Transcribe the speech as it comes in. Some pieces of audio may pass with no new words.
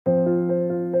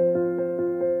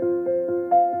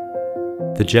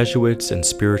The Jesuits and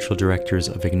spiritual directors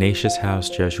of Ignatius House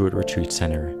Jesuit Retreat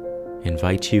Center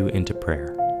invite you into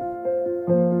prayer.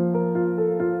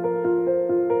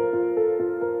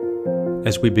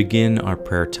 As we begin our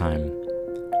prayer time,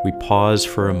 we pause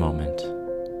for a moment,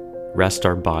 rest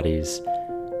our bodies,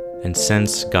 and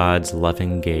sense God's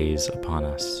loving gaze upon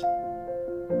us.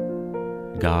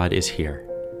 God is here,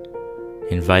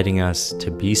 inviting us to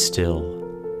be still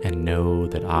and know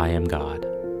that I am God.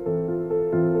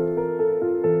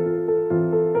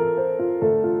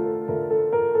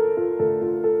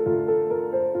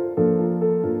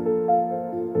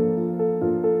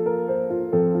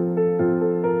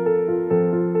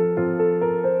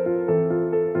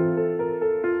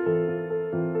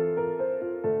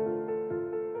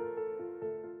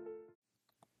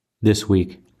 This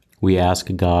week, we ask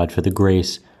God for the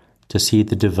grace to see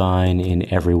the divine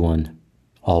in everyone,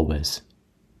 always.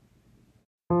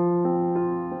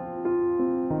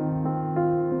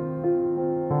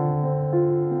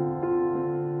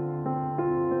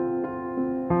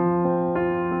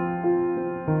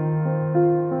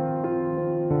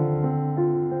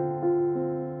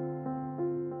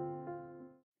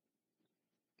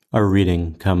 Our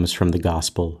reading comes from the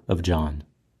Gospel of John.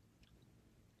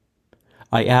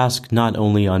 I ask not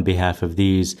only on behalf of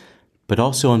these, but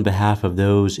also on behalf of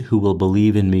those who will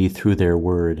believe in me through their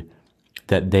word,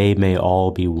 that they may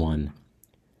all be one.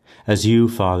 As you,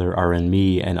 Father, are in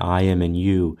me and I am in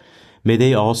you, may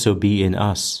they also be in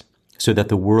us, so that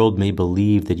the world may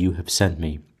believe that you have sent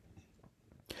me.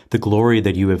 The glory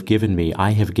that you have given me,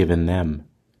 I have given them,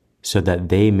 so that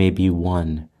they may be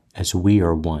one, as we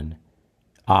are one,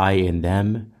 I in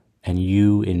them and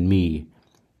you in me,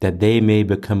 that they may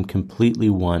become completely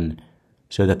one,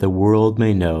 so that the world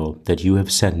may know that you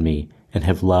have sent me and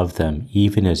have loved them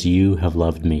even as you have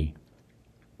loved me.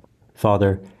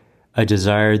 Father, I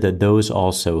desire that those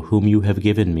also whom you have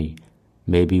given me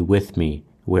may be with me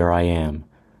where I am,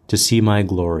 to see my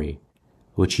glory,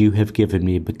 which you have given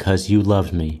me because you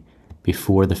loved me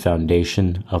before the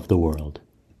foundation of the world.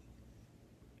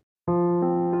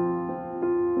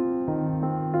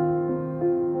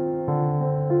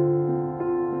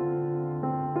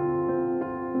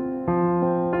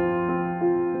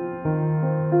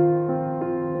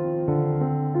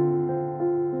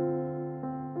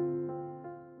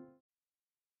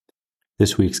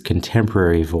 This week's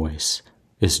contemporary voice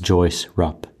is Joyce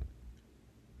Rupp.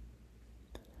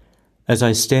 As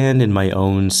I stand in my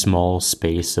own small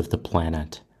space of the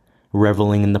planet,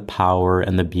 reveling in the power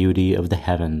and the beauty of the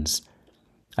heavens,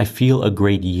 I feel a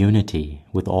great unity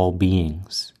with all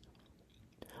beings.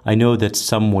 I know that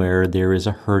somewhere there is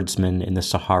a herdsman in the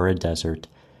Sahara Desert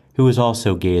who is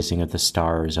also gazing at the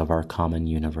stars of our common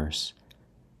universe.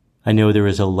 I know there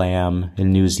is a lamb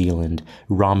in New Zealand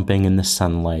romping in the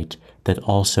sunlight that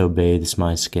also bathes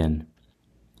my skin.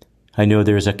 I know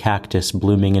there is a cactus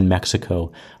blooming in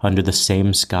Mexico under the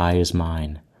same sky as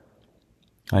mine.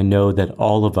 I know that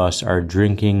all of us are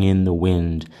drinking in the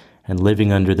wind and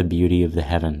living under the beauty of the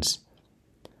heavens.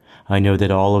 I know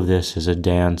that all of this is a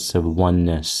dance of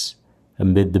oneness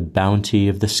amid the bounty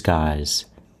of the skies,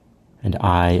 and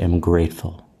I am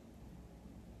grateful.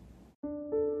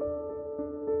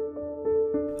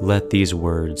 Let these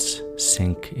words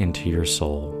sink into your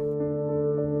soul.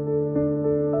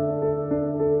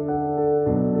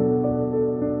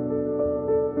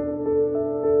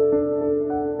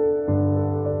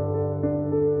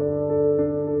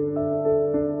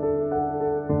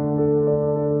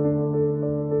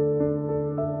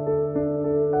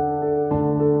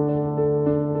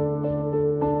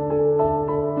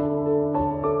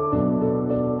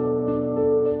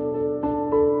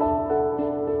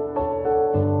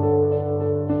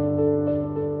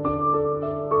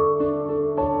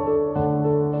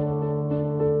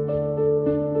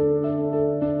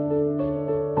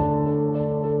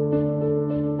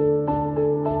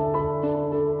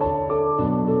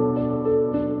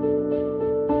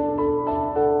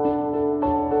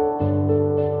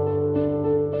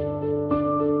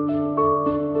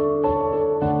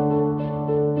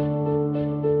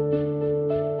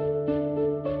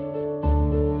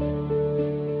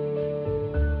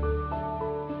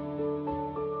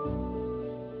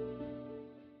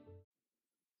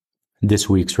 This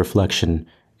week's reflection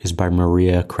is by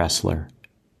Maria Kressler.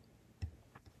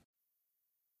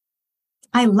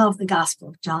 I love the Gospel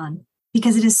of John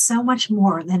because it is so much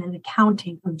more than an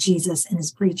accounting of Jesus and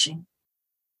his preaching.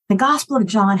 The Gospel of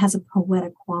John has a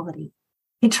poetic quality.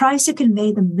 It tries to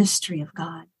convey the mystery of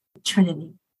God, the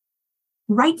Trinity.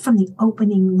 Right from the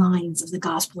opening lines of the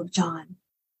Gospel of John,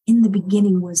 in the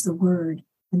beginning was the Word,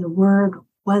 and the Word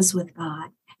was with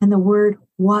God, and the Word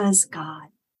was God.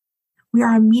 we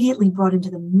are immediately brought into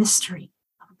the mystery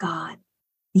of God,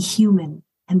 the human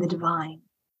and the divine.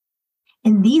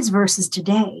 In these verses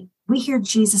today, we hear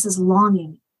Jesus'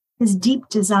 longing, his deep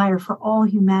desire for all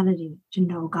humanity to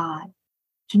know God,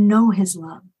 to know his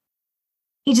love.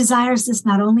 He desires this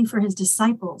not only for his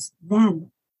disciples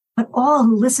then, but all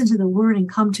who listen to the word and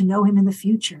come to know him in the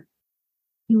future.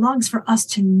 He longs for us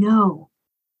to know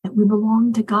that we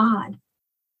belong to God,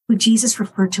 who Jesus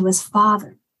referred to as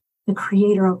Father, the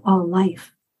creator of all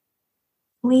life.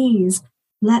 Please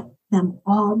let them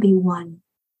all be one,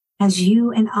 as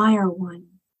you and I are one,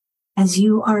 as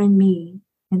you are in me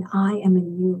and I am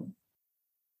in you.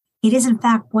 It is, in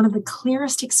fact, one of the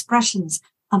clearest expressions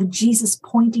of Jesus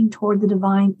pointing toward the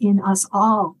divine in us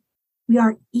all. We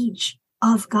are each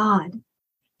of God.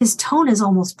 His tone is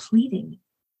almost pleading.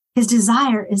 His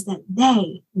desire is that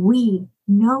we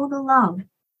know the love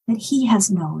that he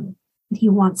has known, that he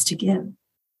wants to give.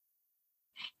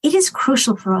 It is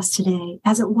crucial for us today,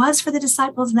 as it was for the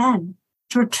disciples then,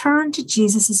 to return to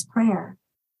Jesus' prayer.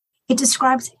 It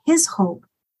describes his hope,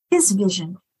 his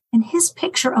vision, and his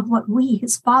picture of what we,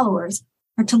 his followers,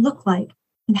 are to look like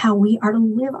and how we are to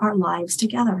live our lives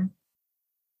together.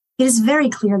 It is very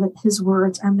clear that his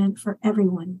words are meant for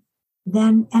everyone,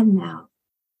 then and now.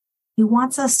 He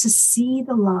wants us to see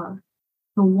the love,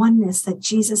 the oneness that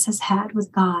Jesus has had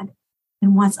with God,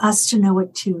 and wants us to know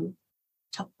it too,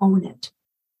 to own it.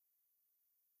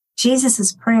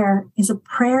 Jesus' prayer is a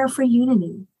prayer for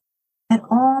unity, that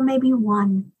all may be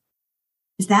one.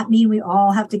 Does that mean we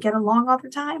all have to get along all the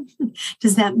time?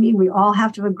 Does that mean we all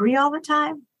have to agree all the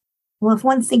time? Well, if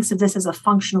one thinks of this as a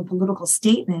functional political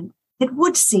statement, it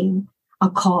would seem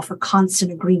a call for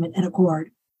constant agreement and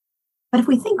accord. But if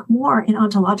we think more in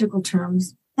ontological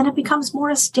terms, then it becomes more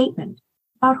a statement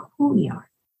about who we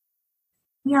are.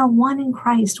 We are one in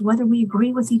Christ, whether we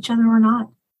agree with each other or not.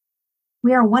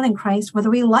 We are one in Christ,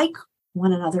 whether we like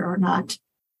one another or not.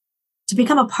 To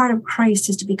become a part of Christ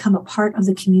is to become a part of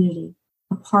the community,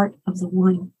 a part of the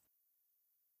one.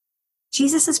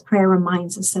 Jesus' prayer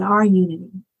reminds us that our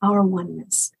unity, our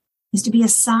oneness, is to be a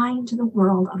sign to the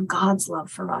world of God's love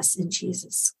for us in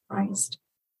Jesus Christ.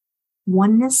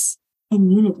 Oneness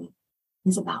and unity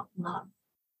is about love.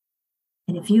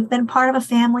 And if you've been part of a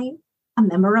family, a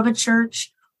member of a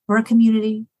church, or a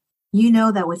community, you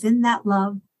know that within that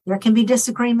love, there can be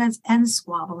disagreements and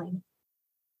squabbling.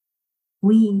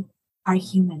 We are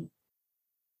human.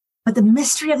 But the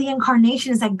mystery of the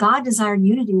incarnation is that God desired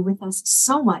unity with us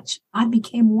so much, God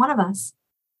became one of us.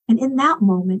 And in that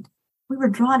moment, we were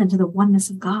drawn into the oneness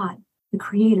of God, the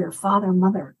Creator, Father,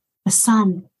 Mother, the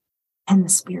Son, and the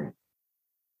Spirit.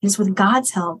 It is with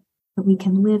God's help that we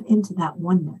can live into that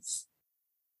oneness.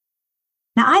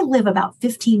 Now, I live about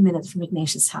 15 minutes from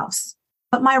Ignatius' house,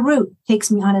 but my route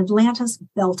takes me on Atlanta's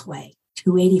Beltway,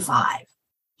 285.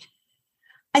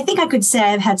 I think I could say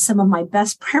I've had some of my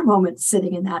best prayer moments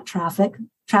sitting in that traffic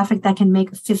that can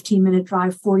make a 15-minute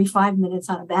drive 45 minutes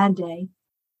on a bad day.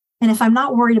 And if I'm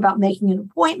not worried about making an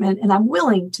appointment and I'm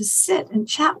willing to sit and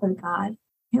chat with God,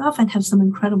 I often have some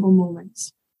incredible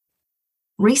moments.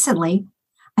 Recently,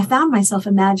 I found myself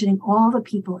imagining all the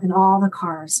people in all the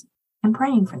cars and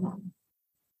praying for them.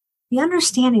 The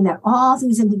understanding that all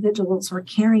these individuals were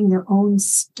carrying their own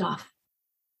stuff,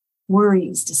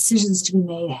 worries, decisions to be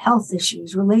made, health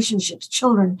issues, relationships,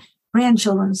 children,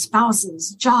 grandchildren,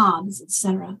 spouses, jobs,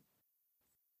 etc.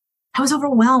 I was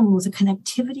overwhelmed with a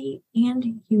connectivity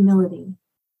and humility,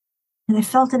 and I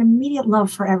felt an immediate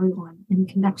love for everyone in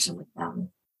connection with them.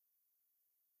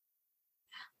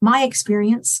 My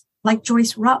experience, like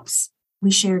Joyce Rupp's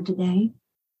we shared today,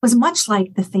 was much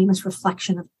like the famous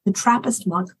reflection of the Trappist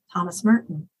monk Thomas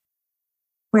Merton,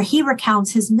 where he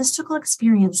recounts his mystical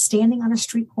experience standing on a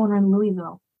street corner in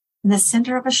Louisville, in the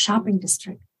center of a shopping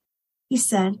district. He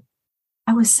said,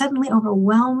 "I was suddenly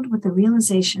overwhelmed with the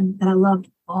realization that I loved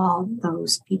all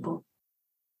those people,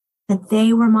 that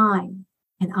they were mine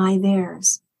and I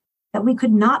theirs, that we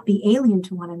could not be alien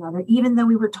to one another, even though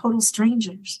we were total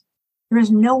strangers. There is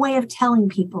no way of telling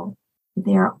people that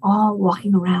they are all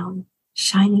walking around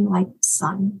shining like the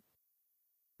sun."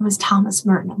 It was Thomas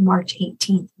Merton on March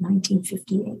 18th,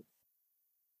 1958.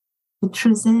 The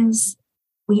truth is,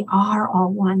 we are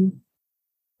all one.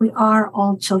 We are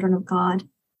all children of God.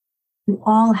 We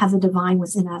all have the divine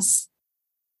within us.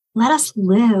 Let us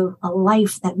live a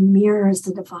life that mirrors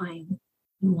the divine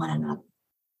in one another,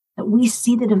 that we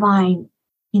see the divine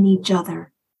in each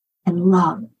other and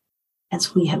love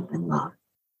as we have been loved.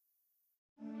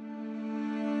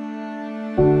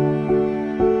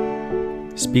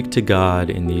 Speak to God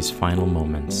in these final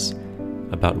moments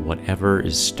about whatever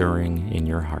is stirring in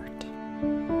your heart.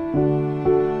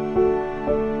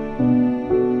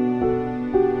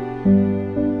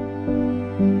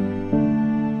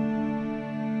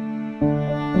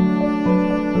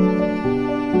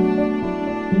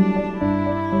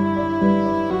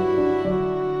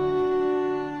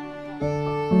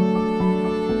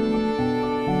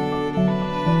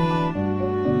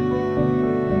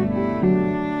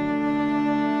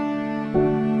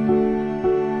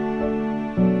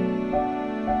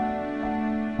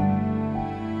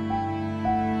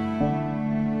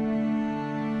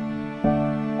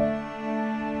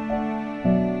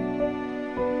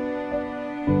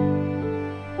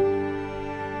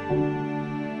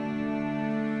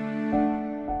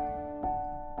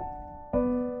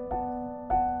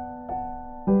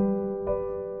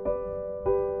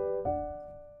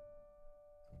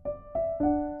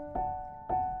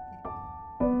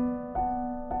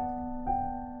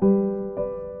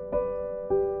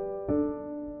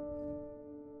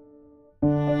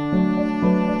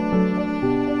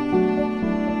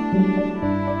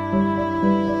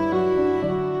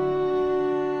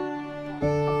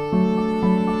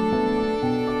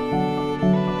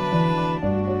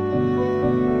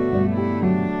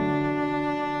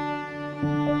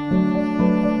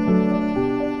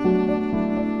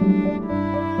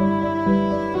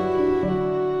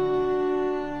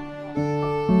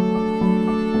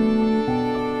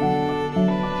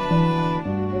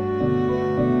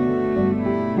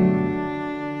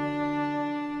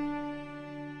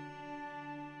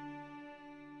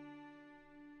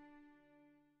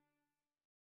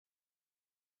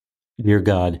 Dear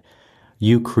God,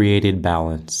 you created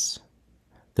balance,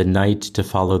 the night to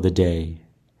follow the day,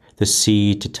 the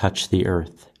sea to touch the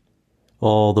earth,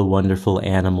 all the wonderful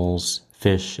animals,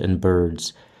 fish, and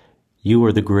birds. You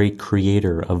are the great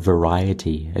creator of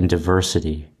variety and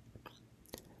diversity.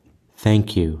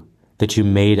 Thank you that you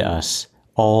made us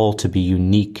all to be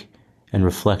unique and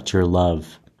reflect your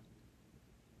love.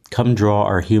 Come draw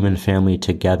our human family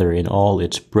together in all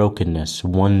its brokenness,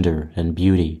 wonder, and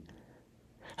beauty.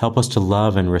 Help us to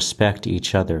love and respect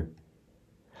each other.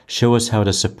 Show us how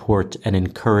to support and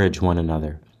encourage one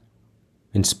another.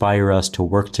 Inspire us to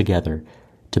work together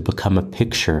to become a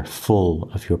picture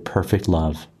full of your perfect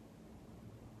love.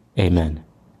 Amen.